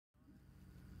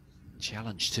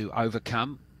challenge to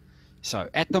overcome. So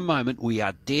at the moment we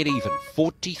are dead even,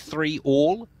 43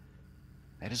 all.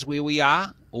 That is where we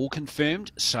are, all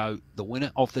confirmed. So the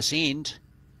winner of this end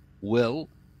will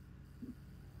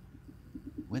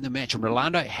win the match. And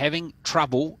Rolando having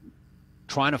trouble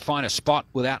trying to find a spot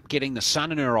without getting the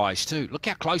sun in her eyes too. Look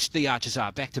how close the archers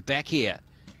are back to back here.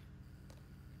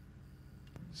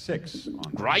 6.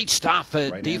 Great start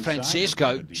for Di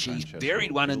Francesco. She's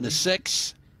buried one in the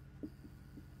 6.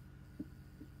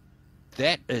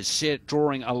 That is set,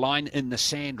 drawing a line in the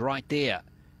sand right there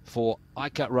for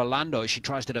Aiko Rolando as she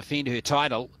tries to defend her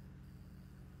title.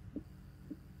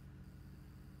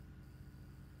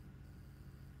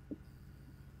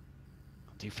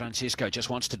 Di Francesco just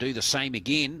wants to do the same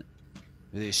again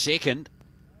with her second.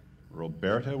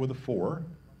 Roberta with a 4.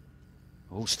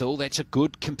 Oh, still, that's a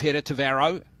good competitive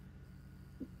arrow.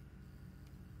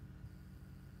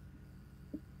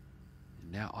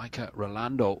 And now Aiko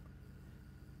Rolando.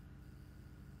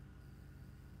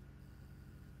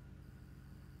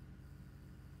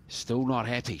 Still not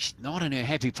happy. She's not in her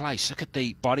happy place. Look at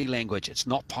the body language. It's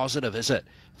not positive, is it,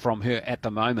 from her at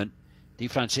the moment? Di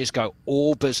Francesco,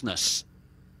 all business.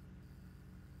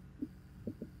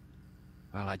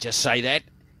 Well, I just say that.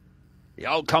 The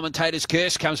old commentator's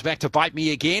curse comes back to bite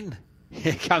me again.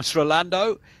 Here comes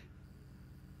Rolando.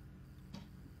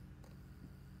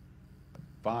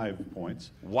 5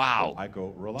 points. Wow.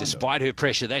 Aiko Rolando. Despite her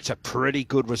pressure, that's a pretty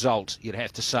good result, you'd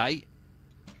have to say.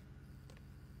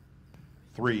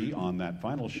 3 on that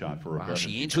final shot for Roberta. Well,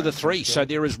 she ends with a 3, so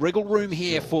there is wriggle room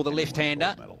here for the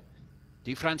left-hander.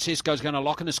 Di Francesco's going to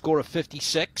lock in a score of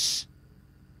 56.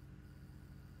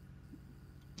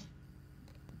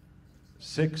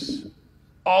 6.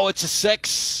 Oh, it's a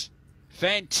 6.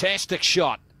 Fantastic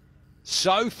shot.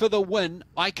 So for the win,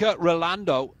 Aiko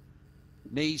Rolando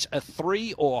needs a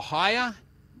 3 or higher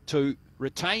to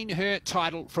retain her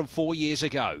title from 4 years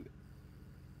ago.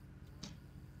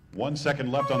 1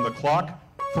 second left on the clock.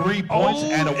 3 points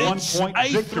and a 1-point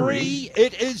victory. 3.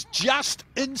 It is just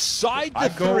inside the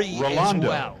Aiko 3 Rolando. as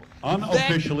well.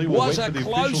 Unofficially, we'll wait for the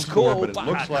official score, but it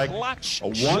looks like a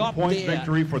 1-point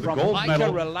victory for the gold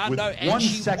medal with 1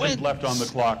 second left on the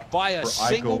clock by a for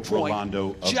single Aiko point,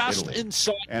 Rolando of just Italy.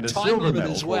 inside And a time silver limit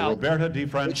medal as for well, Roberta Di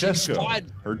Francesco,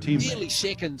 her teammate. nearly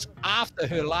seconds after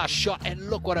her last shot. And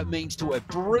look what it means to a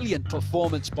brilliant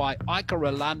performance by Aiko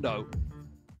Rolando.